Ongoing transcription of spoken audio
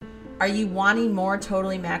Are you wanting more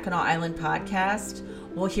Totally Mackinac Island podcast?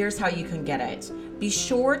 Well, here's how you can get it. Be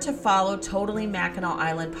sure to follow Totally Mackinac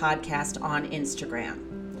Island podcast on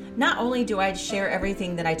Instagram. Not only do I share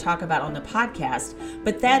everything that I talk about on the podcast,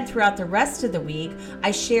 but then throughout the rest of the week, I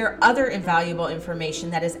share other invaluable information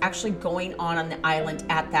that is actually going on the island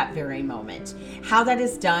at that very moment. How that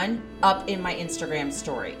is done, up in my Instagram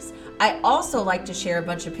stories. I also like to share a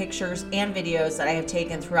bunch of pictures and videos that I have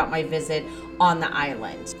taken throughout my visit on the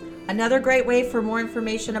island. Another great way for more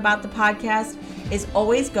information about the podcast is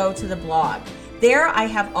always go to the blog. There I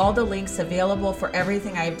have all the links available for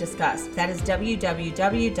everything I have discussed. That is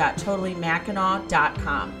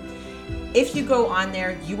www.totallymackinac.com. If you go on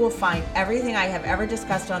there, you will find everything I have ever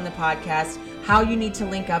discussed on the podcast, how you need to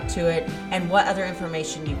link up to it, and what other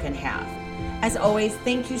information you can have. As always,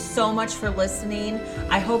 thank you so much for listening.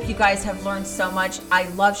 I hope you guys have learned so much. I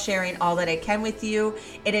love sharing all that I can with you.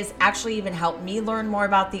 It has actually even helped me learn more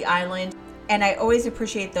about the island. And I always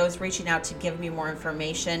appreciate those reaching out to give me more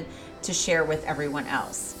information to share with everyone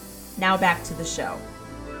else. Now back to the show.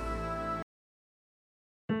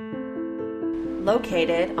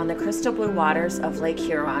 Located on the crystal blue waters of Lake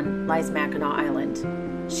Huron lies Mackinac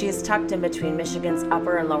Island. She is tucked in between Michigan's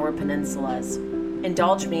upper and lower peninsulas.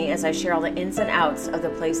 Indulge me as I share all the ins and outs of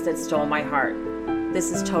the place that stole my heart.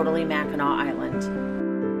 This is Totally Mackinac Island.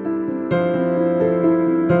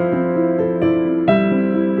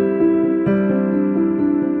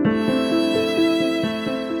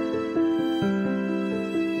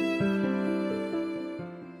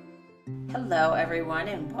 Hello everyone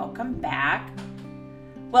and welcome back.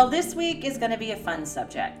 Well, this week is going to be a fun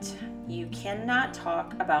subject. You cannot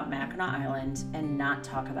talk about Mackinac Island and not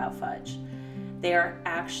talk about fudge. They are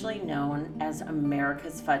actually known as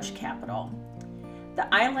America's fudge capital.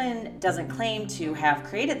 The island doesn't claim to have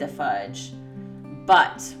created the fudge,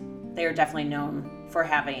 but they are definitely known for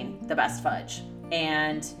having the best fudge.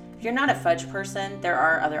 And if you're not a fudge person, there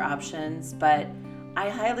are other options, but I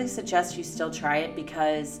highly suggest you still try it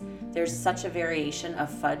because there's such a variation of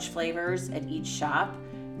fudge flavors at each shop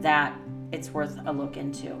that it's worth a look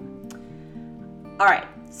into. All right,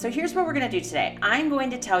 so here's what we're going to do today. I'm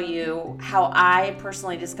going to tell you how I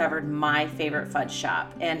personally discovered my favorite fudge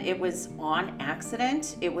shop, and it was on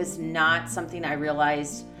accident. It was not something I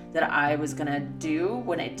realized that I was going to do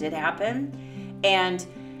when it did happen. And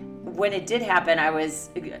when it did happen, I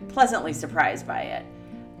was pleasantly surprised by it.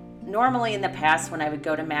 Normally in the past, when I would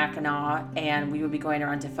go to Mackinac and we would be going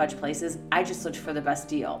around to fudge places, I just looked for the best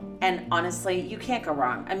deal. And honestly, you can't go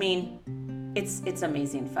wrong. I mean, it's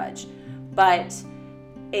amazing fudge. But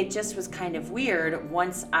it just was kind of weird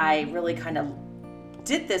once I really kind of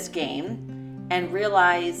did this game and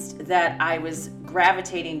realized that I was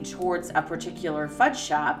gravitating towards a particular fudge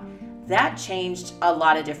shop. That changed a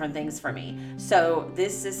lot of different things for me. So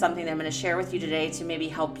this is something that I'm going to share with you today to maybe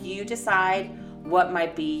help you decide what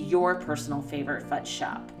might be your personal favorite fudge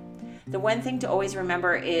shop. The one thing to always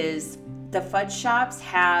remember is the fudge shops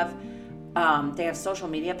have social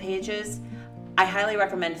media pages. I highly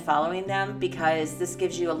recommend following them because this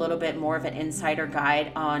gives you a little bit more of an insider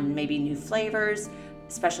guide on maybe new flavors,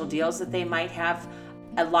 special deals that they might have.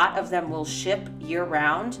 A lot of them will ship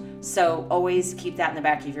year-round, so always keep that in the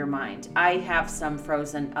back of your mind. I have some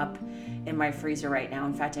frozen up in my freezer right now.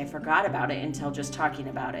 In fact, I forgot about it until just talking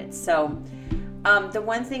about it. So the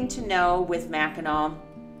one thing to know with Mackinac,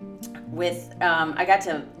 I got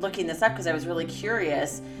to looking this up because I was really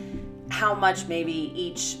curious how much maybe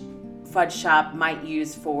each fudge shop might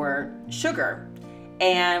use for sugar.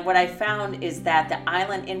 And what I found is that the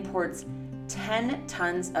island imports 10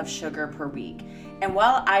 tons of sugar per week. And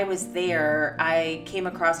while I was there, I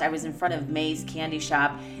was in front of May's Candy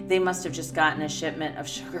Shop. They must have just gotten a shipment of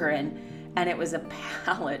sugar in, and it was a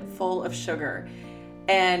pallet full of sugar.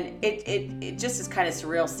 And it just is kind of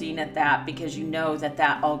surreal seeing it that, because you know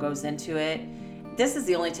that all goes into it. This is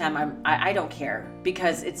the only time I don't care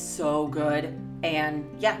because it's so good. And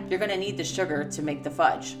yeah, you're going to need the sugar to make the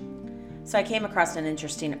fudge. So I came across an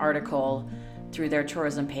interesting article through their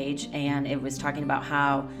tourism page, and it was talking about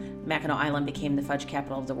how Mackinac Island became the fudge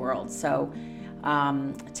capital of the world. So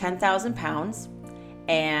 10,000 pounds,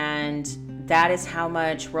 and that is how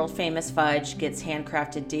much world famous fudge gets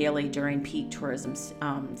handcrafted daily during peak tourism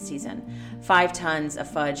season. 5 tons of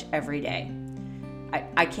fudge every day.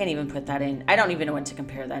 I can't even put that in. I don't even know what to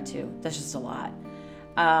compare that to. That's just a lot.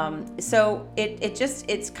 So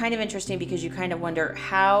it's kind of interesting because you kind of wonder,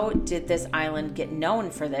 how did this island get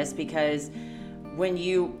known for this? Because when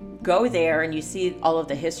you go there and you see all of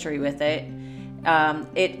the history with it,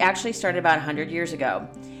 it actually started about 100 years ago.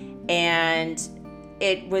 And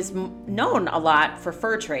it was known a lot for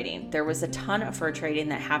fur trading. There was a ton of fur trading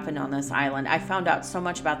that happened on this island. I found out so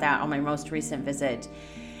much about that on my most recent visit.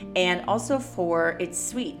 And also for its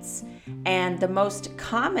sweets. And the most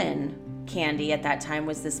common candy at that time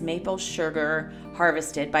was this maple sugar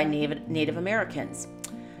harvested by Native Americans.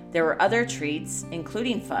 There were other treats,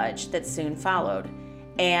 including fudge, that soon followed.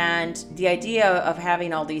 And the idea of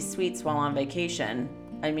having all these sweets while on vacation,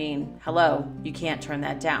 I mean, hello, you can't turn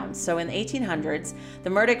that down. So in the 1800s, the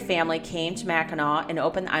Murdoch family came to Mackinac and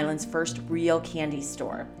opened the island's first real candy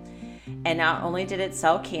store. And not only did it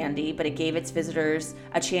sell candy, but it gave its visitors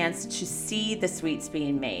a chance to see the sweets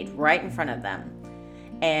being made right in front of them.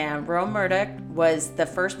 And Rome Murdoch was the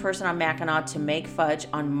first person on Mackinac to make fudge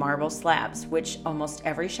on marble slabs, which almost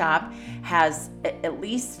every shop has at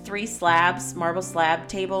least 3 slabs, marble slab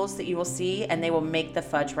tables that you will see, and they will make the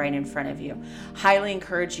fudge right in front of you. Highly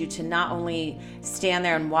encourage you to not only stand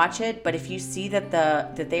there and watch it, but if you see that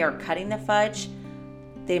they are cutting the fudge,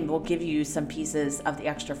 they will give you some pieces of the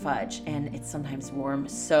extra fudge, and it's sometimes warm,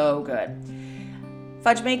 so good.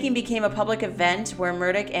 Fudge making became a public event where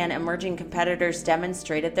Murdoch and emerging competitors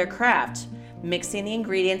demonstrated their craft, mixing the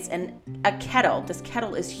ingredients in a kettle. This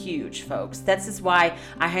kettle is huge, folks. This is why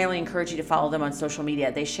I highly encourage you to follow them on social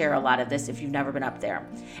media. They share a lot of this if you've never been up there.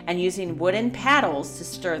 And using wooden paddles to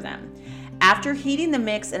stir them. After heating the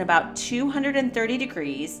mix in about 230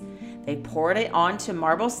 degrees, they poured it onto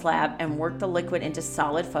marble slab and worked the liquid into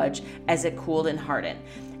solid fudge as it cooled and hardened.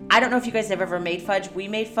 I don't know if you guys have ever made fudge. We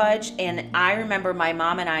made fudge, and I remember my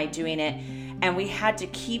mom and I doing it, and we had to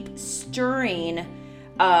keep stirring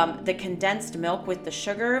the condensed milk with the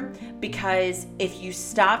sugar, because if you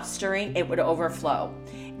stopped stirring, it would overflow.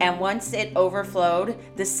 And once it overflowed,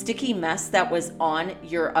 the sticky mess that was on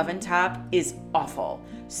your oven top is awful.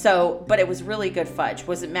 So, but it was really good fudge.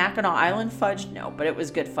 Was it Mackinac Island fudge? No, but it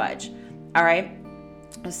was good fudge. All right.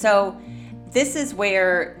 So this is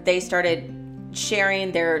where they started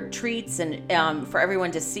sharing their treats and for everyone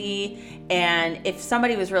to see. And if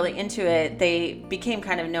somebody was really into it, they became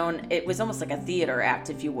kind of known. It was almost like a theater act,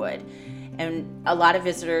 if you would. And a lot of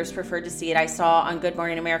visitors preferred to see it. I saw on Good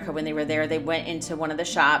Morning America when they were there, they went into one of the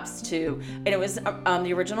shops and it was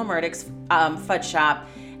the original Murdoch's fudge shop,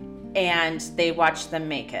 and they watched them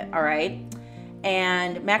make it. All right.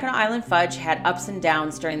 And Mackinac Island fudge had ups and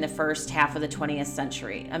downs during the first half of the 20th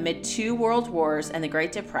century, amid 2 world wars and the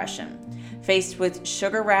Great Depression. Faced with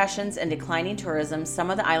sugar rations and declining tourism, some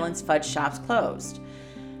of the island's fudge shops closed.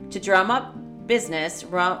 To drum up business,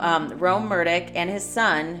 Rome Murdoch and his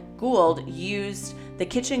son, Gould, used the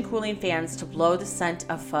kitchen cooling fans to blow the scent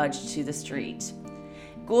of fudge to the street.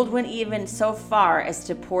 Gould went even so far as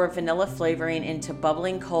to pour vanilla flavoring into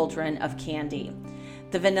bubbling cauldron of candy.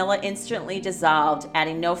 The vanilla instantly dissolved,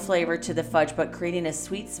 adding no flavor to the fudge but creating a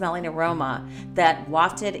sweet-smelling aroma that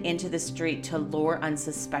wafted into the street to lure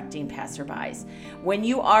unsuspecting passerbys. When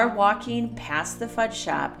you are walking past the fudge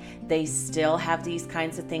shop, they still have these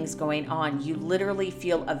kinds of things going on. You literally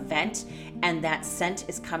feel a vent, and that scent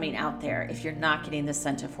is coming out there. If you're not getting the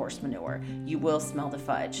scent of horse manure, you will smell the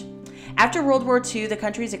fudge. After World War II, the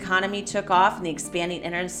country's economy took off, and the expanding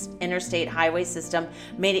interstate highway system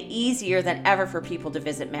made it easier than ever for people to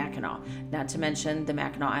visit Mackinac, not to mention the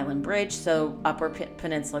Mackinac Island Bridge, so Upper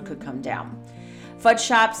Peninsula could come down. Fudge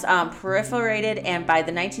shops proliferated, and by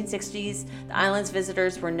the 1960s, the island's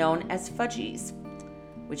visitors were known as Fudgies,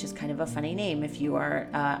 which is kind of a funny name if you are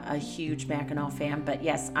a huge Mackinac fan, but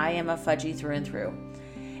yes, I am a Fudgie through and through.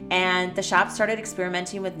 And the shop started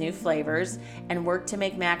experimenting with new flavors and worked to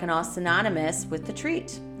make Mackinac synonymous with the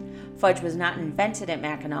treat. Fudge was not invented at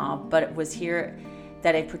Mackinac, but it was here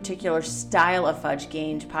that a particular style of fudge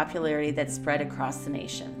gained popularity that spread across the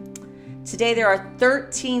nation. Today there are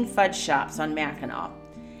 13 fudge shops on Mackinac.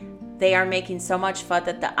 They are making so much fudge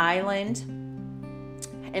that the island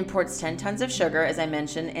imports 10 tons of sugar, as I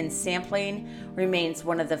mentioned, and sampling remains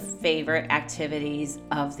one of the favorite activities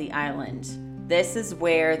of the island. This is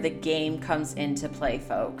where the game comes into play,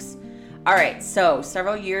 folks. All right, so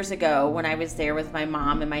several years ago when I was there with my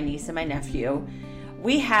mom and my niece and my nephew,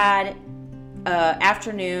 we had an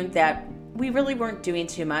afternoon that we really weren't doing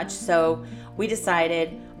too much, so we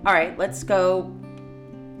decided, all right, let's go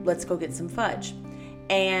get some fudge.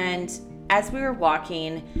 And as we were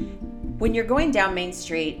walking, when you're going down Main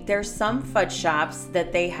Street, there's some fudge shops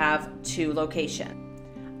that they have 2 locations.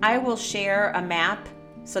 I will share a map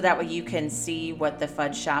so that way you can see what the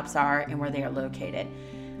fudge shops are and where they are located.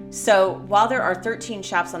 So while there are 13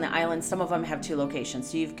 shops on the island, some of them have 2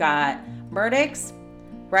 locations. So you've got Murdoch's,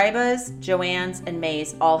 Ryba's, Joanne's, and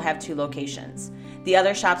May's all have 2 locations. The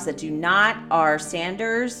other shops that do not are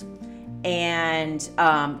Sanders and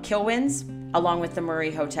Kilwin's, along with the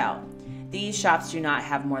Murray Hotel. These shops do not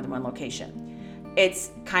have more than one location.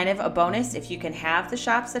 It's kind of a bonus if you can have the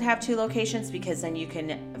shops that have 2 locations, because then you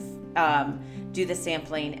can do the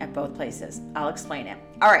sampling at both places. I'll explain it.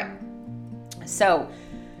 All right. So,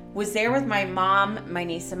 was there with my mom, my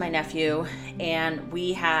niece, and my nephew, and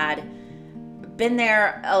we had been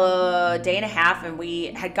there a day and a half, and we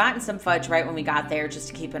had gotten some fudge right when we got there just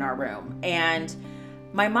to keep in our room. And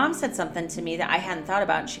my mom said something to me that I hadn't thought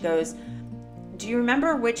about, and she goes, "Do you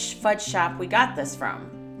remember which fudge shop we got this from?"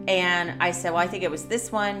 And I said, "Well, I think it was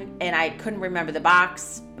this one," and I couldn't remember the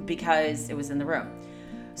box because it was in the room.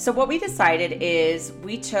 So what we decided is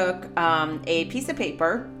we took a piece of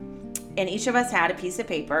paper, and each of us had a piece of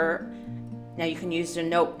paper. Now you can use the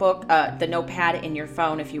notebook, the notepad in your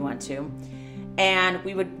phone if you want to. And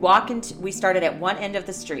we would we started at one end of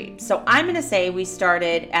the street. So I'm going to say we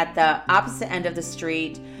started at the opposite end of the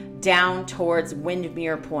street, down towards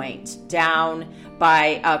Windmere Point, down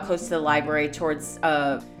by close to the library towards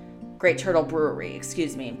Great Turtle Brewery,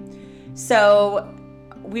 excuse me. So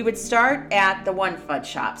we would start at the one fudge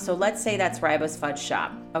shop. So let's say that's Ryba's Fudge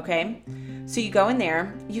Shop, okay? So you go in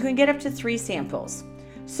there, you can get up to 3 samples.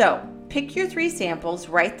 So pick your 3 samples,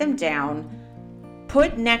 write them down,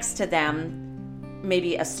 put next to them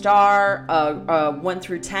maybe a star, a 1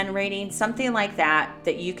 through 10 rating, something like that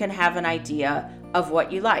you can have an idea of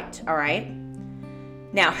what you liked, all right?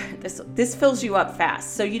 Now, this fills you up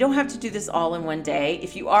fast, so you don't have to do this all in one day.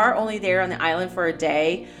 If you are only there on the island for a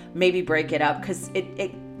day, maybe break it up, because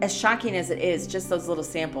it as shocking as it is, just those little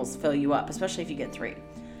samples fill you up, especially if you get 3.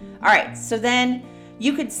 All right, so then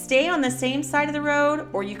you could stay on the same side of the road,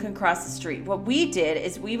 or you can cross the street. What we did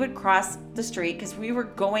is we would cross the street because we were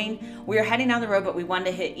heading down the road, but we wanted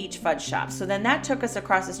to hit each fudge shop. So then that took us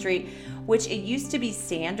across the street, which it used to be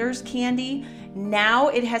Sanders Candy. Now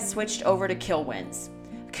it has switched over to Kilwins.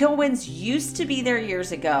 Kilwins used to be there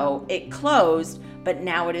years ago. It closed, but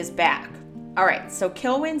now it is back. All right, so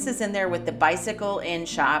Kilwins is in there with the Bicycle Inn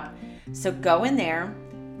shop. So go in there,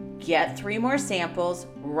 get 3 more samples,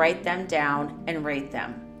 write them down, and rate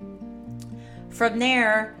them. From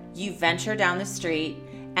there, you venture down the street,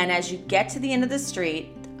 and as you get to the end of the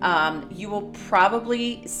street, you will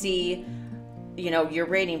probably see, your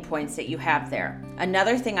rating points that you have there.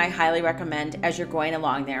 Another thing I highly recommend as you're going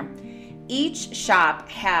along there, each shop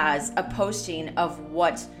has a posting of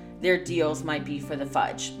what their deals might be for the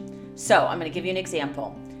fudge. So I'm going to give you an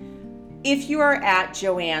example. If you are at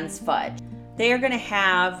Joanne's Fudge, they are going to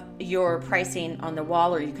have your pricing on the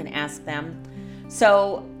wall, or you can ask them.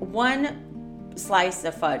 So 1 slice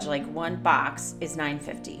of fudge, like 1 box, is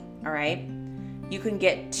 $9.50. All right. You can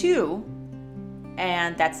get 2,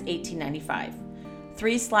 and that's $18.95.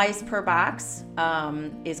 3 slice per box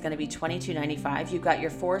is going to be $22.95. You've got your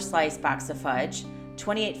 4 slice box of fudge,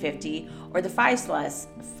 $28.50, or the 5 slice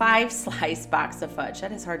box of fudge.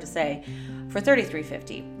 That is hard to say, for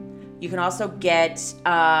 $33.50. You can also get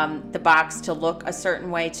the box to look a certain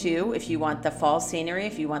way too, if you want the fall scenery,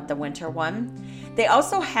 if you want the winter one. They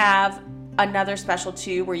also have another special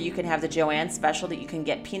too, where you can have the Joanne special that you can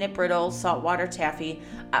get peanut brittle, saltwater taffy.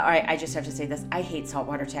 I just have to say this. I hate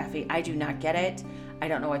saltwater taffy. I do not get it. I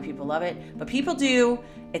don't know why people love it, but people do.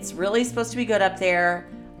 It's really supposed to be good up there.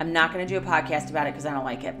 I'm not going to do a podcast about it because I don't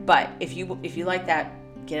like it. But if you like that,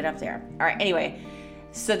 get it up there. All right. Anyway,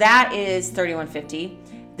 so that is $31.50.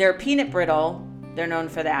 Their peanut brittle, they're known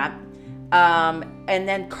for that. And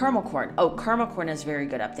then caramel corn. Oh, caramel corn is very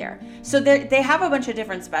good up there. So they have a bunch of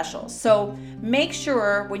different specials. So make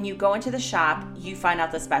sure when you go into the shop, you find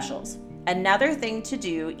out the specials. Another thing to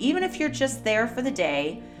do, even if you're just there for the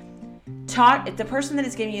day, the person that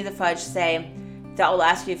is giving you the fudge that will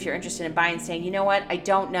ask you if you're interested in buying, saying, you know what, I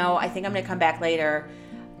don't know. I think I'm going to come back later.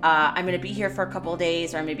 I'm going to be here for a couple of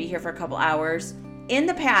days, or I'm going to be here for a couple hours. In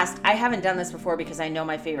the past, I haven't done this before because I know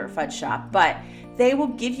my favorite fudge shop, but they will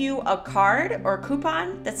give you a card or a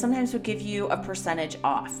coupon that sometimes will give you a percentage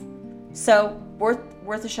off. So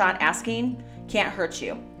worth a shot asking, can't hurt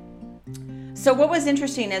you. So what was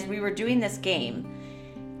interesting as we were doing this game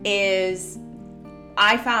is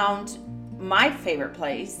I found my favorite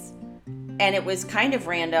place, and it was kind of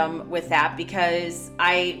random with that because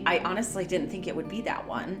I honestly didn't think it would be that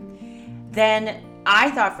one. Then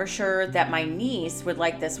I thought for sure that my niece would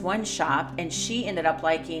like this one shop, and she ended up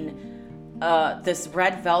liking this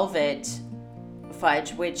red velvet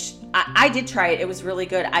fudge, which I did try it. It was really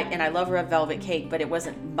good. I love red velvet cake, but it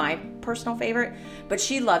wasn't my personal favorite. But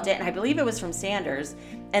she loved it, and I believe it was from Sanders.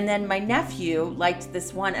 And then my nephew liked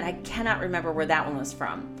this one, and I cannot remember where that one was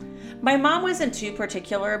from. My mom wasn't too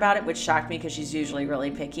particular about it, which shocked me because she's usually really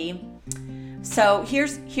picky. So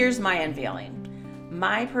here's my unveiling.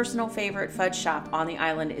 My personal favorite fudge shop on the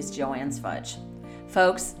island is Joann's Fudge.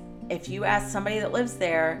 Folks, if you ask somebody that lives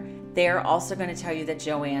there, they're also going to tell you that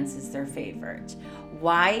Joann's is their favorite.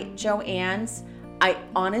 Why Joann's? I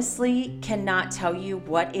honestly cannot tell you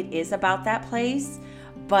what it is about that place,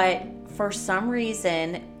 but for some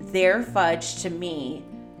reason, their fudge to me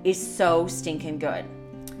is so stinking good.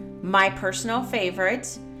 My personal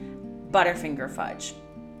favorite, Butterfinger fudge.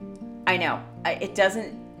 I know,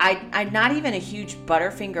 I'm not even a huge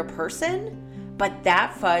Butterfinger person, but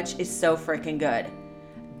that fudge is so freaking good.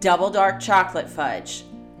 Double dark chocolate fudge.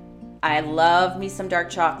 I love me some dark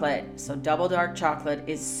chocolate, so double dark chocolate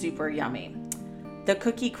is super yummy. The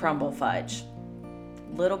cookie crumble fudge.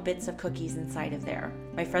 Little bits of cookies inside of there.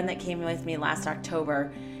 My friend that came with me last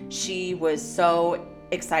October, she was so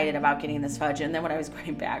excited about getting this fudge, and then when I was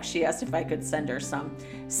going back, she asked if I could send her some.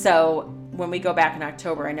 So when we go back in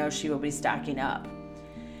October, I know she will be stocking up.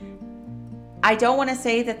 I don't want to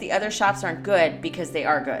say that the other shops aren't good, because they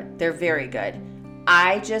are good. They're very good.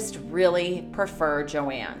 I just really prefer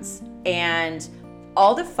Joann's. And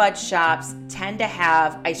all the fudge shops tend to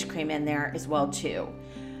have ice cream in there as well too.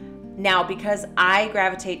 Now, because I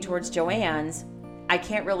gravitate towards Joann's, I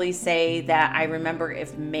can't really say that I remember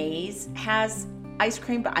if Maze has ice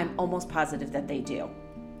cream, but I'm almost positive that they do.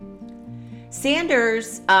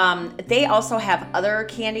 Sanders, they also have other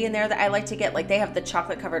candy in there that I like to get. Like they have the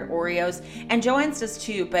chocolate covered Oreos, and Joann's does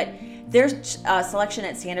too, but their selection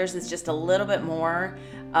at Sanders is just a little bit more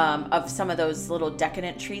of some of those little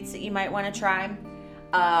decadent treats that you might want to try.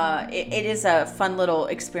 It is a fun little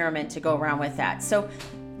experiment to go around with that. So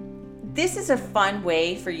this is a fun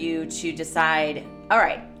way for you to decide, all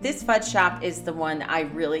right, this fudge shop is the one I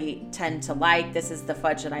really tend to like. This is the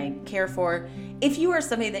fudge that I care for. If you are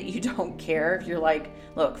somebody that you don't care, if you're like,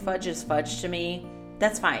 look, fudge is fudge to me,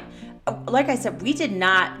 that's fine. Like I said, we did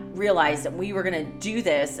not realize that we were going to do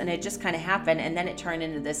this, and it just kind of happened, and then it turned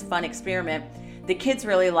into this fun experiment. The kids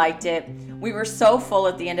really liked it. We were so full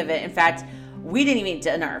at the end of it. In fact, we didn't even eat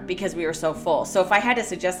dinner because we were so full. So if I had to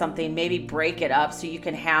suggest something, maybe break it up so you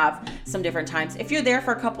can have some different times. If you're there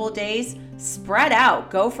for a couple of days, spread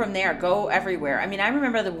out. Go from there. Go everywhere. I mean, I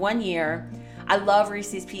remember the one year, I love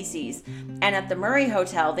Reese's Pieces. And at the Murray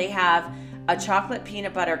Hotel, they have a chocolate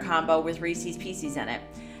peanut butter combo with Reese's Pieces in it.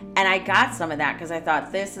 And I got some of that because I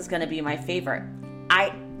thought this is going to be my favorite.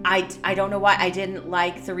 I don't know why I didn't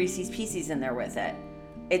like the Reese's Pieces in there with it.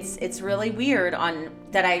 It's really weird on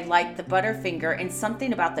that I like the Butterfinger, and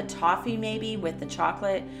something about the toffee maybe with the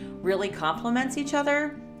chocolate really complements each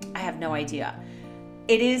other. I have no idea.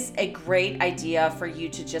 It is a great idea for you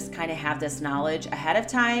to just kind of have this knowledge ahead of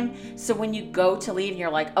time. So when you go to leave and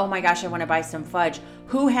you're like, oh my gosh, I want to buy some fudge.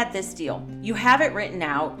 Who had this deal? You have it written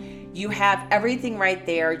out. You have everything right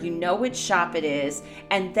there. You know which shop it is.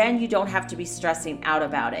 And then you don't have to be stressing out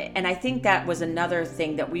about it. And I think that was another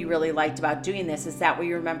thing that we really liked about doing this, is that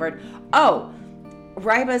we remembered, oh,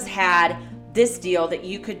 Ryba's had this deal that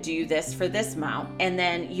you could do this for this amount. And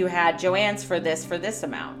then you had Joann's for this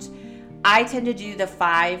amount. I tend to do the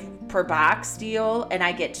 5 per box deal, and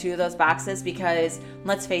I get 2 of those boxes because,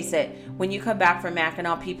 let's face it, when you come back from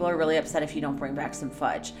Mackinac, people are really upset if you don't bring back some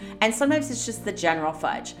fudge. And sometimes it's just the general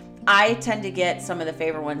fudge. I tend to get some of the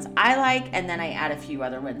favorite ones I like, and then I add a few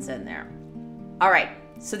other ones in there. All right,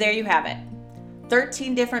 so there you have it.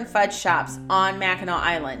 13 different fudge shops on Mackinac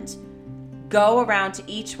Island. Go around to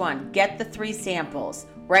each one, get the 3 samples,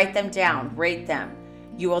 write them down, rate them.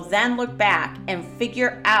 You will then look back and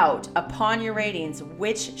figure out upon your ratings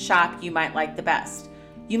which shop you might like the best.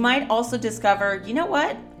 You might also discover, you know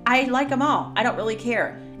what? I like them all. I don't really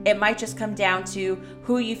care. It might just come down to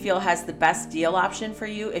who you feel has the best deal option for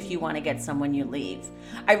you if you want to get some when you leave.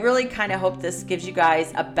 I really kind of hope this gives you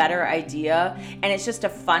guys a better idea, and it's just a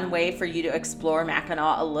fun way for you to explore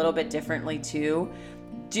Mackinac a little bit differently too.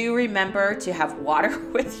 Do remember to have water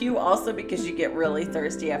with you also, because you get really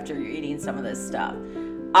thirsty after you're eating some of this stuff.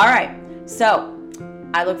 All right, so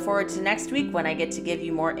I look forward to next week when I get to give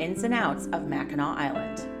you more ins and outs of Mackinac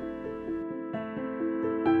Island.